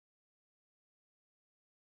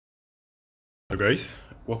Hi guys,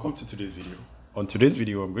 welcome to today's video. On today's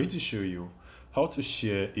video, I'm going to show you how to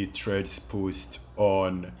share a threads post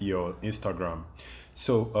on your Instagram.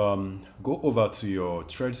 So go over to your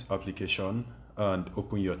threads application and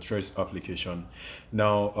open your threads application.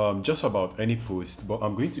 Now, just about any post, but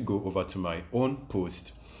I'm going to go over to my own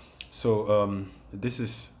post. So this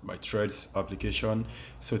is my threads application.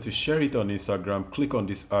 So to share it on Instagram, click on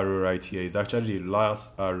this arrow right here. It's actually the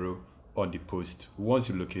last arrow on the post. Once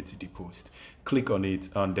you locate the post, click on it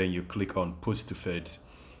and then you click on post to feeds.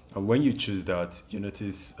 And when you choose that, you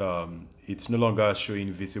notice it's no longer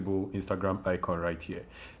showing visible Instagram icon right here.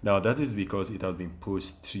 Now that is because it has been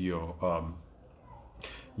posted to your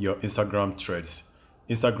Instagram threads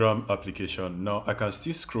Instagram application. Now I can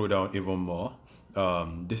still scroll down even more.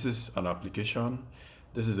 This is an application.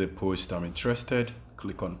 This is a post I'm interested.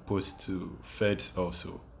 Click on post to feeds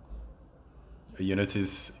also. You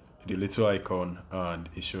notice the little icon and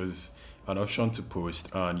it shows an option to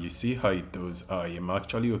post, and you see how it does. I am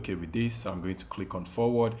actually okay with this. I'm going to click on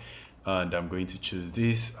forward and I'm going to choose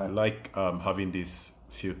this. I like having this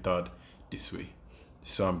filtered this way,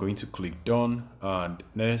 so I'm going to click done and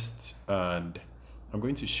next, and I'm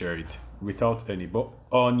going to share it without any, but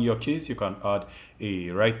on your case you can add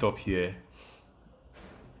a right up here.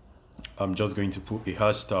 I'm just going to put a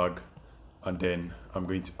hashtag and then I'm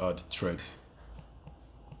going to add threads.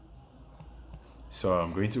 So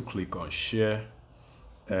I'm going to click on share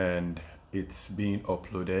and it's being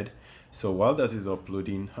uploaded. So while that is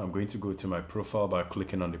uploading, I'm going to go to my profile by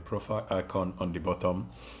clicking on the profile icon on the bottom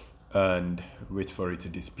and wait for it to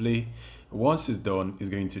display. Once it's done, it's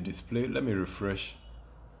going to display. Let me refresh.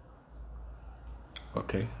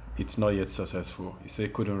 Okay, it's not yet successful. It says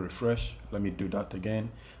couldn't refresh. Let me do that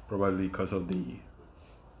again, probably because of the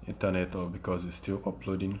internet or because it's still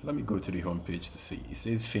uploading. Let me go to the home page to see. It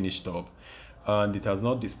says finished up and it has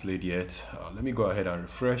not displayed yet. Let me go ahead and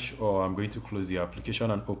refresh, or I'm going to close the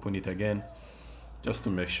application and open it again just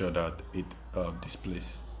to make sure that it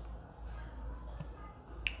displays.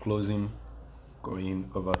 Closing,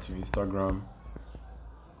 going over to Instagram,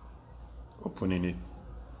 opening it,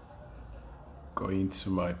 going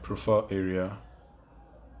to my profile area,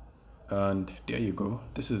 and there you go.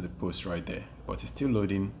 This is the post right there, but it's still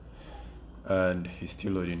loading, and it's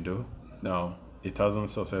still loading though. Now it hasn't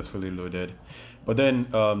successfully loaded, but then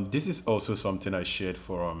this is also something I shared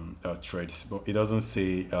from threads, but it doesn't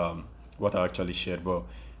say what I actually shared, but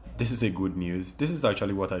this is a good news. This is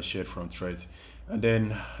actually what I shared from threads, and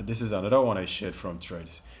then this is another one I shared from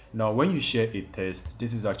threads. Now when you share a test,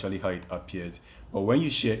 this is actually how it appears, but when you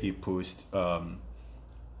share a post,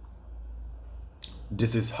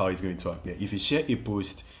 this is how it's going to appear. If you share a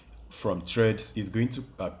post from threads, it's going to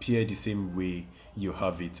appear the same way you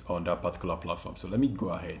have it on that particular platform. So let me go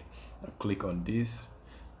ahead and click on this.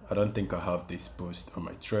 I don't think I have this post on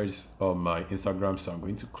my threads or my Instagram, so I'm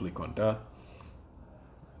going to click on that.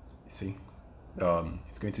 See,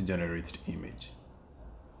 it's going to generate the image.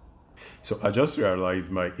 So I just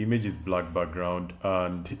realized my image is black background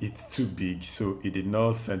and it's too big, so it did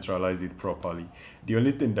not centralize it properly. The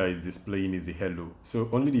only thing that is displaying is the hello, so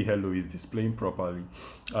only the hello is displaying properly,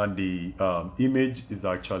 and the image is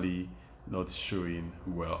actually not showing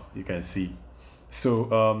well. You can see.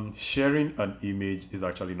 So sharing an image is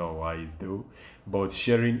actually not wise though, but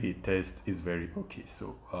sharing a text is very okay.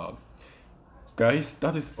 So guys,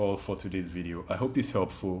 that is all for today's video. I hope it's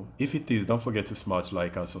helpful. If it is, don't forget to smash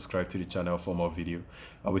like and subscribe to the channel for more video.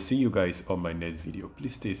 I will see you guys on my next video.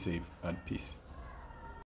 Please stay safe and peace.